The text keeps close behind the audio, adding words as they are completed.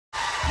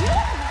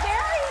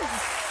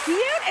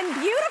and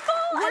beautiful.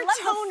 We're I love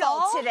tonal the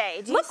fall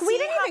today. Do Look, you we see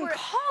didn't how even we're...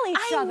 call each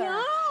other. I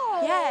know.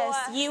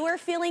 Yes, you were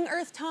feeling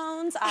earth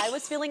tones. I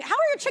was feeling. How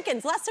are your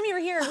chickens? Last time you were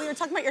here, we were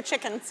talking about your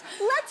chickens.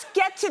 Let's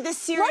get to the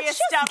serious Let's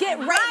just stuff. get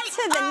right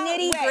to the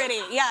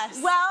nitty-gritty.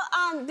 Yes.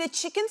 Well, the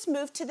chickens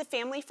moved to the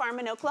family farm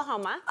in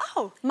Oklahoma.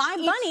 Oh, my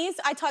bunnies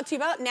I talked to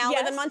you about now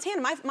live in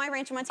Montana. My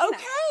ranch in Montana.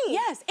 Okay.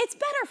 Yes, it's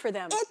better for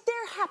them.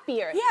 They're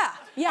happier.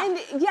 Yeah. And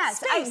yes,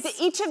 Space.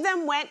 each of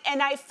them went,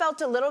 and I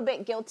felt a little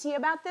bit guilty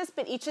about this,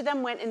 but each of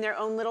them went in their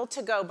own little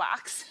to-go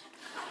box.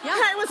 Yeah.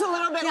 I was a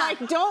little bit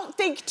like, don't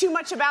think too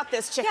much about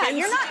this, chicken. Yeah,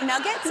 you're not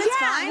nuggets, it's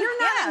fine.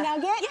 You're not a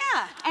nugget.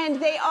 Yeah. And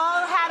they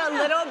all had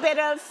a little bit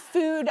of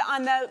food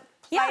on the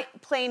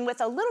plane with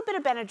a little bit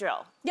of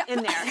Benadryl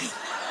in there.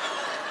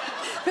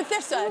 But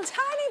there's a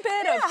tiny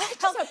bit of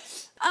help.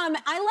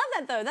 I love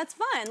that though. That's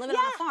fun. Living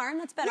on a farm.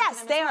 That's better.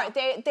 Yes, they are.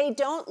 They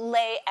don't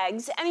lay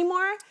eggs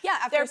anymore. Yeah,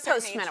 after they're a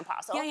certain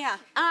postmenopausal. Yeah.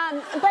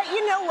 But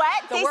you know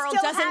what? The world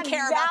doesn't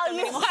care about them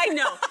anymore. I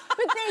know.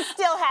 But they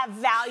still have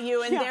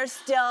value, and they're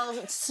still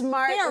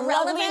smart, they are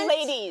lovely relevant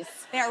ladies.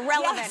 They are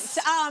relevant. Yes.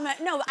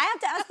 No, I have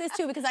to ask this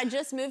too because I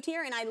just moved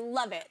here and I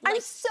love it.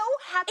 I'm so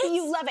happy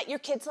you love it. Your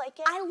kids like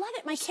it? I love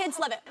it. My kids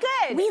love it.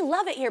 Good. We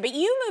love it here. But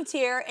you moved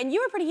here and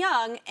you were pretty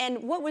young.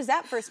 And what was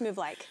that first move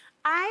like?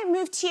 I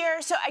moved here,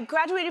 so I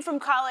graduated from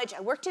college. I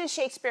worked at a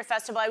Shakespeare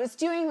festival. I was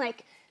doing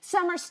like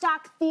summer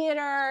stock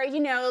theater,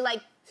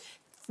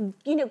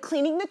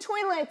 cleaning the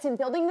toilets and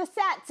building the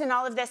sets and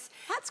all of this.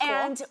 That's cool.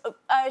 And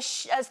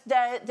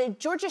the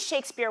Georgia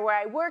Shakespeare where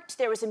I worked,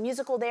 there was a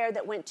musical there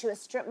that went to a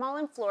strip mall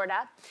in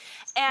Florida.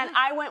 And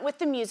I went with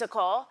the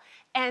musical.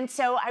 And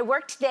so I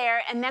worked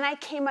there, and then I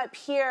came up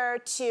here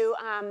to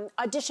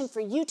audition for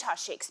Utah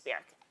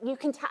Shakespeare. You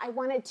can tell I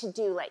wanted to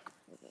do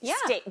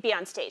be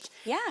on stage.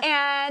 Yeah.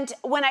 And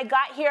when I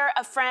got here,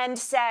 a friend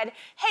said,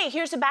 hey,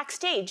 here's a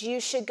backstage. You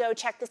should go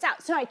check this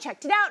out. So I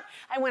checked it out.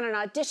 I went on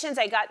auditions.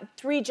 I got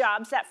 3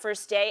 jobs that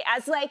first day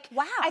as wow.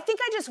 I think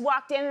I just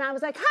walked in and I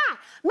was like, hi,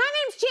 my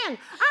name's Jen.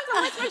 I'm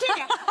from West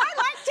Virginia. I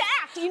like to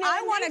act.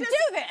 I want to do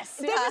this.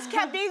 They just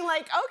kept being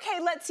like,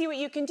 okay, let's see what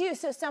you can do.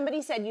 So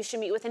somebody said you should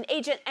meet with an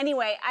agent.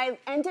 Anyway, I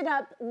ended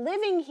up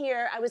living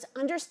here. I was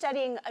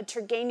understudying a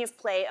Turgenev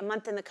play, A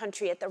Month in the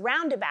Country at the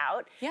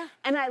Roundabout. Yeah.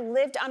 And I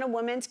lived on a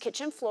woman's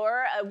kitchen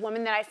floor, a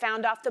woman that I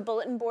found off the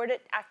bulletin board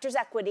at Actors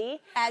Equity.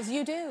 As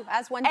you do,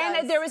 as one does.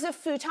 And there was a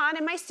futon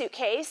in my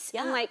suitcase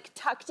and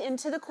tucked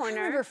into the corner.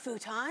 I remember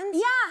futons.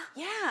 Yeah.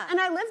 Yeah. And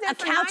I lived there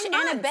for 9 months. A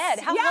couch and a bed.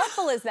 How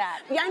helpful is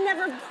that? Yeah, I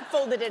never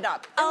folded it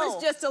up. It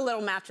was just a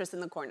little mattress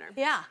in the corner.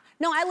 Yeah.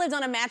 No, I lived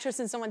on a mattress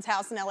in someone's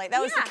house in LA.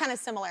 That was kind of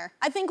similar.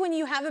 I think when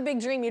you have a big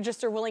dream, you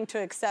just are willing to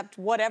accept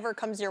whatever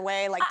comes your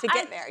way, to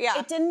get there. Yeah.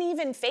 It didn't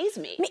even faze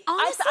me.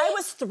 Honestly, I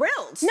was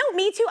thrilled. No,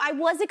 me too. I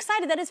was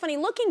excited. That is funny.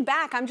 Looking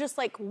back, I'm just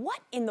like,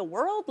 what in the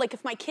world? Like,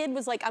 if my kid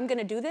was like, I'm going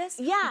to do this.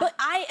 Yeah. But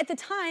I, at the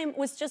time,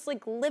 was just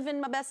like living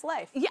my best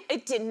life. Yeah,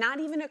 it did not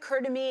even occur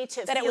to me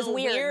to that feel it was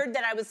weird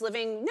that I was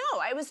living. No,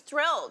 I was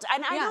thrilled.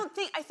 And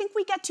I think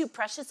we get too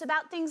precious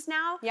about things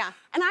now. Yeah.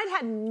 And I'd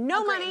had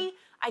no money.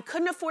 I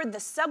couldn't afford the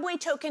subway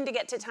token to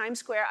get to Times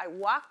Square. I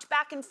walked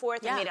back and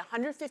forth. I made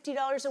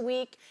 $150 a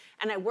week,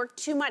 and I worked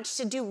too much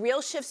to do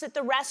real shifts at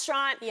the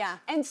restaurant. Yeah.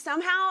 And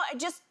somehow I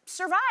just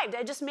survived.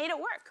 I just made it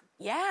work.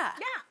 Yeah.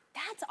 Yeah.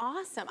 That's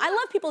awesome. I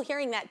love people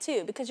hearing that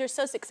too, because you're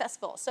so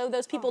successful. So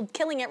those people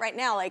killing it right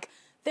now, like,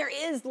 there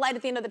is light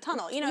at the end of the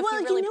tunnel. You know, if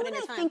you really put in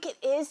the time. I think it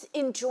is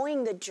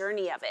enjoying the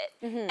journey of it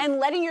and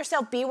letting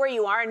yourself be where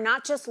you are and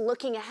not just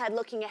looking ahead,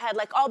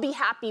 like, I'll be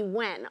happy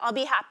when. I'll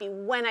be happy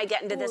when I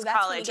get into this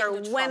college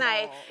or when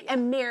I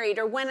am married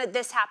or when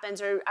this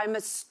happens or I'm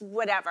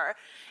whatever.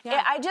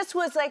 Yeah. I just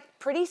was like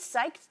pretty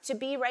psyched to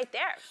be right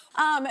there.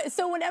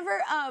 So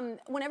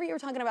whenever you were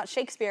talking about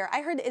Shakespeare,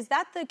 I heard, is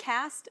that the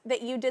cast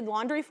that you did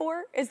laundry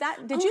for?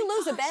 Did you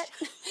lose a bet?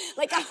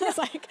 Like, I was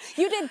like,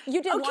 you did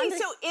laundry? Okay,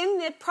 so in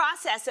the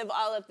process of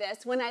all of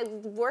this, when I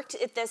worked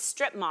at this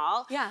strip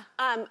mall,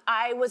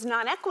 I was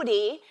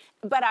non-equity,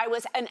 but I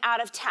was an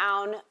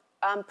out-of-town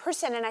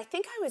person, and I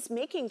think I was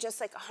making just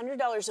like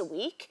 $100 a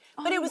week.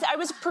 But I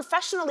was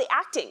professionally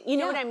acting, you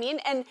know what I mean?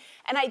 And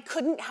I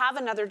couldn't have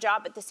another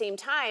job at the same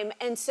time.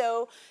 And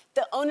so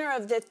the owner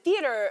of the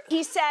theater,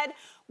 he said,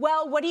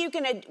 well, what are you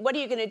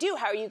gonna do?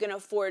 How are you gonna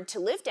afford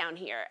to live down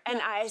here? And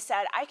I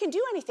said, I can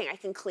do anything. I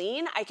can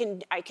clean. I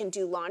can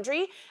do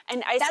laundry.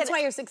 And that's why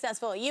you're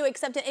successful. You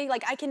accepted it.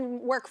 Like, I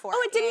can work for it.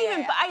 Oh, it didn't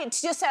even. I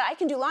just said I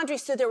can do laundry.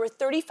 So there were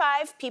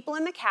 35 people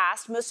in the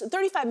cast,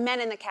 35 men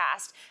in the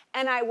cast,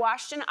 and I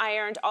washed and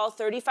ironed all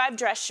 35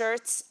 dress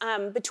shirts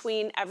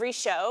between every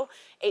show,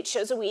 8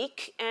 shows a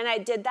week, and I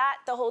did that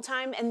the whole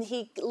time. And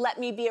he let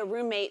me be a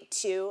roommate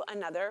to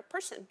another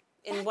person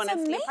in one of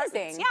the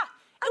apartments. Yeah.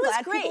 I'm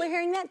glad people are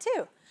hearing that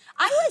too.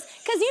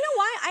 Because you know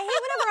why? I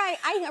hate whenever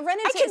I run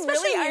into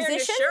especially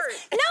musicians. Iron a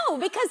shirt. No,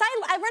 because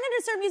I I run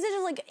into certain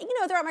musicians, like, you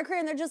know, throughout my career,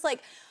 and they're just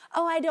like,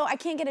 oh, I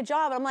can't get a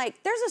job. I'm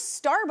like, there's a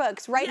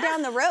Starbucks right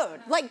down the road.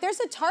 Like, there's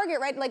a Target,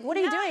 right? Like, what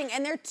are you doing?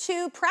 And they're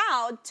too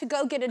proud to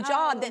go get a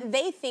job that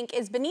they think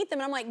is beneath them.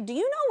 And I'm like, do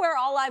you know where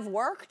all I've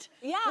worked?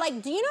 Yeah.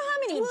 Like, do you know how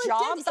many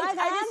jobs I've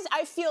had?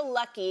 I feel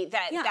lucky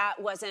that that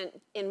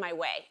wasn't in my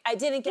way. I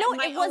didn't get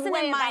my it wasn't own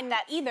way in mine about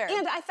that either.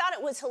 And I thought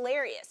it was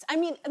hilarious. I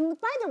mean,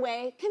 by the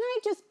way, can I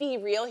just be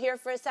real here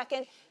for a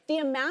second? The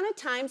amount of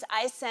times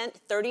I sent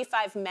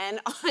 35 men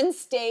on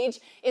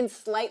stage in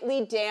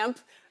slightly damp,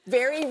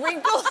 very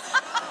wrinkled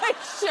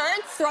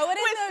shirts. Throw it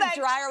in the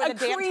dryer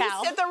with a damp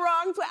towel. At the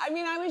wrong place. I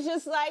mean, I was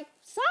just like,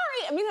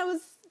 sorry. I mean, I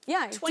was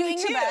 22. Doing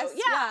your best.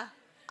 Yeah.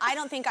 I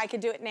don't think I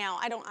could do it now.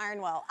 I don't iron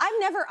well. I've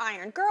never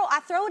ironed. Girl, I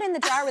throw it in the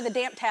dryer with a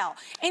damp towel.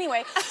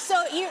 Anyway,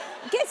 so you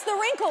gets the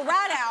wrinkle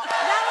right out.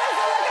 That was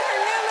a look at her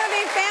new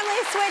movie,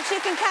 Family Switch. You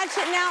can catch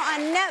it now on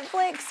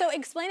Netflix. So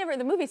explain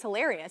the movie's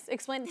hilarious.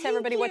 Explain to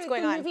everybody what's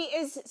going on. The movie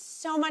is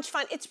so much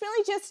fun. It's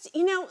really just,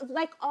 you know,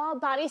 like all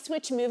body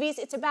switch movies,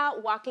 it's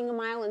about walking a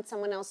mile in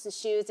someone else's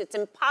shoes. It's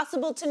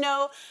impossible to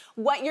know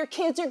what your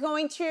kids are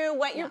going through,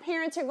 what your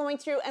parents are going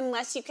through,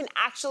 unless you can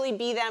actually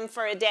be them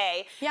for a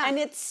day. Yeah. And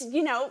it's,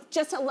 you know,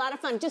 just a lot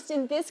of fun. Just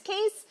in this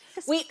case,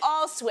 we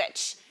all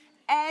switch.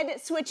 Ed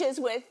switches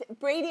with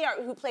Brady,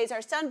 who plays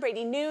our son,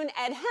 Brady Noon.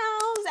 Ed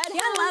Helms.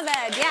 I love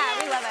Ed.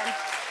 Yeah, we love Ed.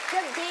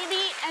 The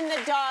baby and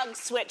the dog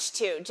switch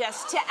too,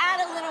 just to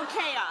add a little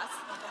chaos.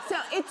 So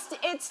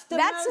it's the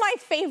That's my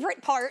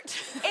favorite part.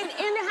 And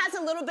it has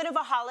a little bit of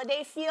a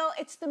holiday feel.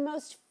 It's the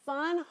most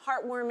fun,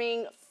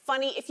 heartwarming,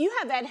 funny. If you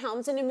have Ed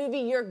Helms in a movie,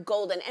 you're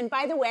golden. And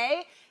by the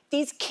way,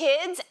 these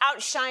kids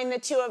outshine the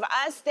two of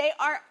us. They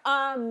are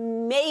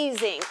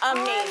amazing. Amazing. I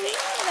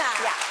love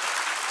that. Yeah.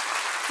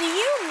 Do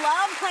you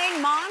love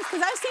playing moms?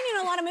 Because I've seen you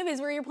in a lot of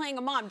movies where you're playing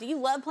a mom. Do you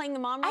love playing the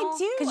mom role? I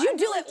do. Because you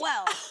do it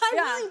well. I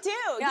really do.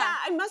 Yeah,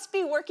 I must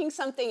be working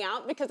something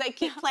out because I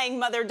keep playing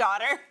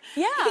mother-daughter.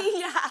 Yeah.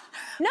 Yeah.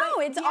 No,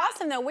 it's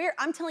awesome though.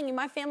 I'm telling you,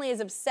 my family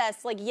is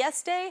obsessed. Like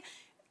Yes Day,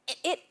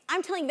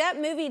 I'm telling you,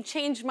 that movie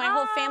changed my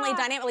whole family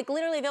dynamic. Like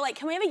literally, they're like,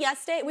 "Can we have a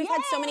Yes Day?" We've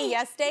had so many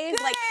Yes Days.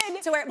 Good.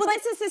 Like, to where, well,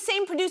 this is the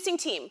same producing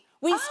team.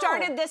 We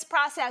started this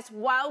process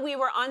while we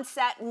were on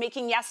set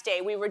making Yes Day.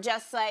 We were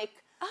just like,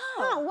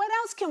 what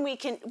else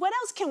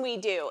can we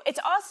do? It's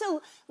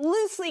also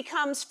loosely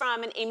comes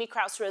from an Amy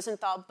Krauss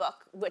Rosenthal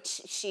book,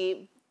 which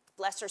she,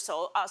 bless her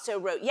soul, also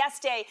wrote Yes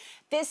Day.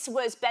 This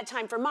was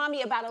Bedtime for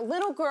Mommy, about a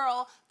little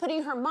girl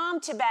putting her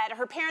mom to bed,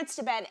 her parents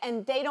to bed,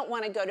 and they don't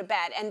want to go to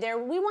bed. And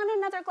we want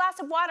another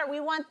glass of water, we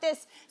want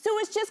this. So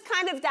it's just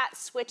kind of that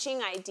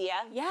switching idea.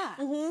 Yeah,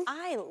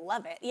 I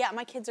love it. Yeah,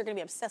 my kids are going to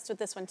be obsessed with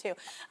this one too.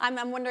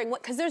 I'm wondering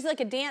what, because there's like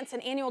an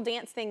annual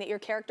dance thing that your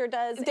character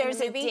does. There's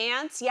a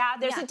dance,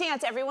 there's a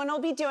dance. Everyone will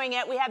be doing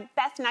it. We have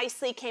Beth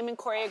Nicely came and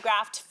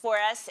choreographed for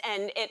us,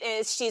 and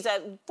she's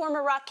a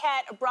former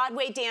Rockette, a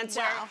Broadway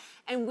dancer. Wow.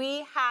 And we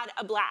had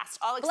a blast,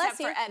 all except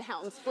for Ed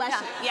Helms. Bless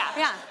you.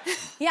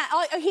 Yeah.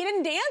 Oh, he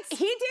didn't dance?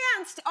 He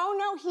danced. Oh,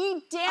 no,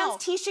 he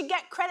danced. He should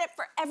get credit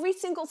for every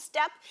single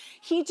step.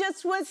 He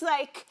just was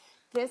like,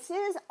 this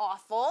is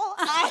awful.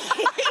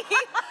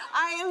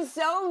 I am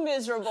so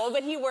miserable,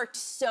 but he worked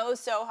so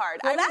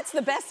hard. Well, that's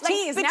the best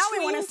tease. Now we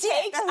want to see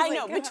it. I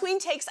know. Between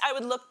takes, I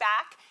would look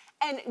back,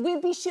 and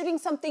we'd be shooting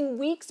something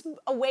weeks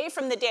away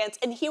from the dance,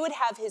 and he would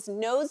have his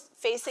nose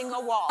facing a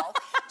wall,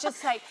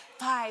 just like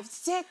 5,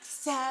 6,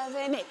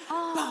 7, 8.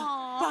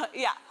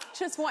 Yeah.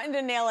 Just wanting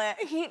to nail it.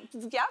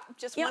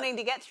 Just wanting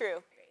to get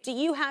through. Do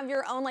you have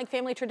your own like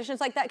family traditions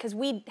like that? Because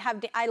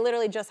I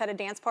literally just had a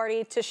dance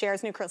party to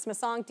Cher's new Christmas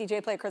song.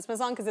 DJ play a Christmas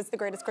song because it's the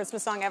greatest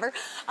Christmas song ever.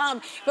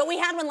 But we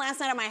had one last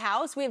night at my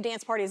house. We have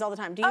dance parties all the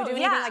time. Do you do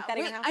anything like that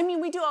in your house? I mean,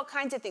 we do all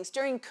kinds of things.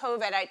 During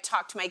COVID, I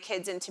talked my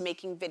kids into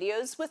making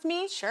videos with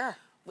me. Sure.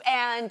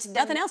 And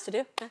nothing else to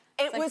do.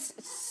 They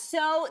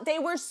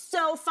were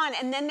so fun.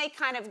 And then they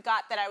kind of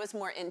got that I was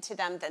more into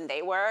them than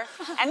they were.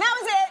 And that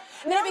was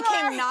it. Then it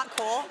became not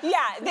cool.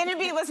 Yeah, then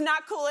it was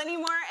not cool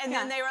anymore. And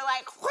then they were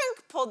like,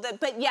 whink, pulled the,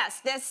 but yes,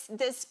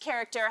 this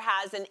character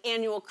has an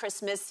annual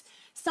Christmas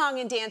song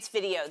and dance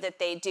video that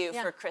they do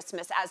for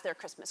Christmas as their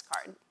Christmas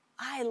card.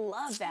 I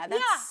love that.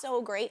 That's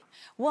so great.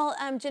 Well,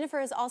 Jennifer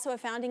is also a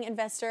founding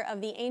investor of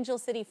the Angel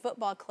City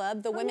Football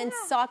Club, the women's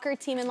soccer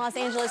team in Los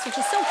Angeles, which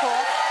is so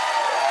cool.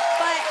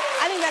 But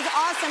I think that's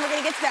awesome. We're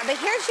going to get to that. But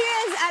here she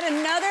is at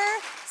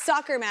another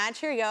soccer match.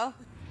 Here you go.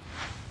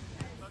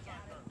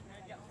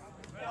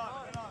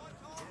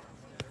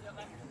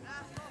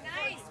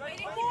 Nice.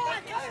 Waiting. Come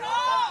on. Come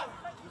on.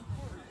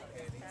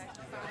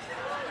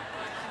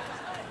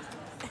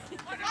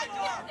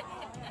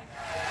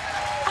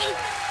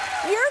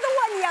 You're the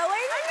one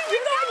yelling?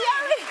 You're the one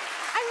yelling.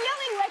 I'm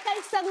yelling like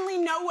I suddenly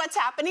know what's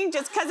happening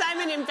just because I'm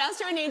an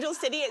investor in Angel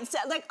City. It's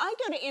like, I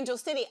go to Angel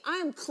City,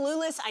 I'm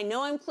clueless. I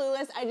know I'm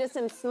clueless. I just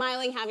am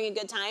smiling, having a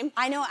good time.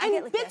 I know. I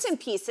get like bits and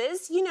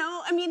pieces, you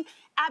know. I mean,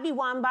 Abby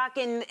Wambach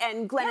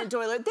and Glenna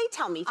Doyler, they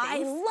tell me things.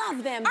 I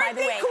love them, by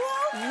the way. Aren't they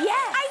cool?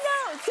 Yes. I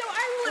know. So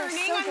I'm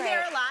learning. I'm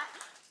there a lot.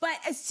 But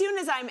as soon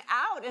as I'm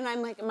out and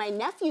I'm like at my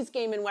nephew's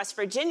game in West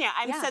Virginia,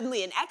 I'm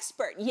suddenly an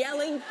expert,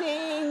 yelling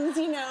things,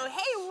 you know,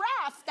 hey,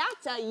 ref,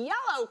 that's a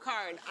yellow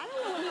card. I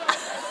don't know what he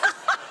else.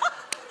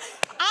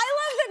 I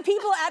love that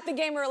people at the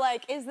game are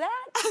like, is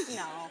that?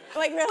 No.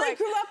 Like, they're like, I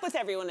grew up with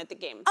everyone at the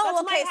game. Oh,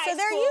 that's okay, my high so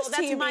they're school, used to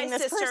that's you my being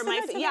this sister, person.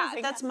 my That's yeah,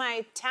 amazing. that's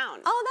my town.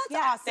 Oh,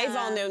 that's awesome. They've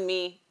all known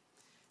me.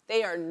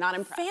 They are not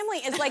impressed. Family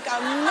is like a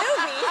movie.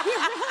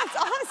 That's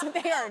awesome.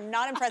 They are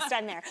not impressed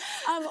I'm there.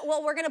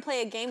 Well, we're gonna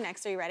play a game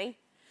next. Are you ready?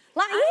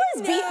 You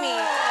always beat me.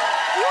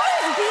 You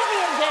always beat me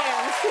at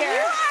games here.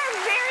 You are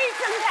very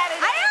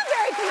competitive. I am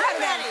very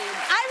competitive. I'm ready.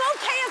 I'm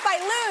okay if I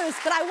lose,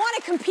 but I want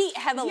to compete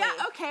heavily.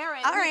 Yeah, okay, all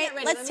right. All right,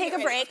 let's take a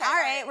break. All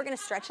right, we're gonna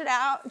stretch it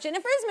out.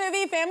 Jennifer's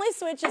movie, Family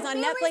Switch, is on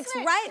Netflix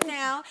right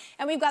now,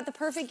 and we've got the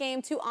perfect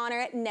game to honor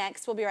it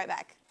next. We'll be right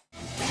back.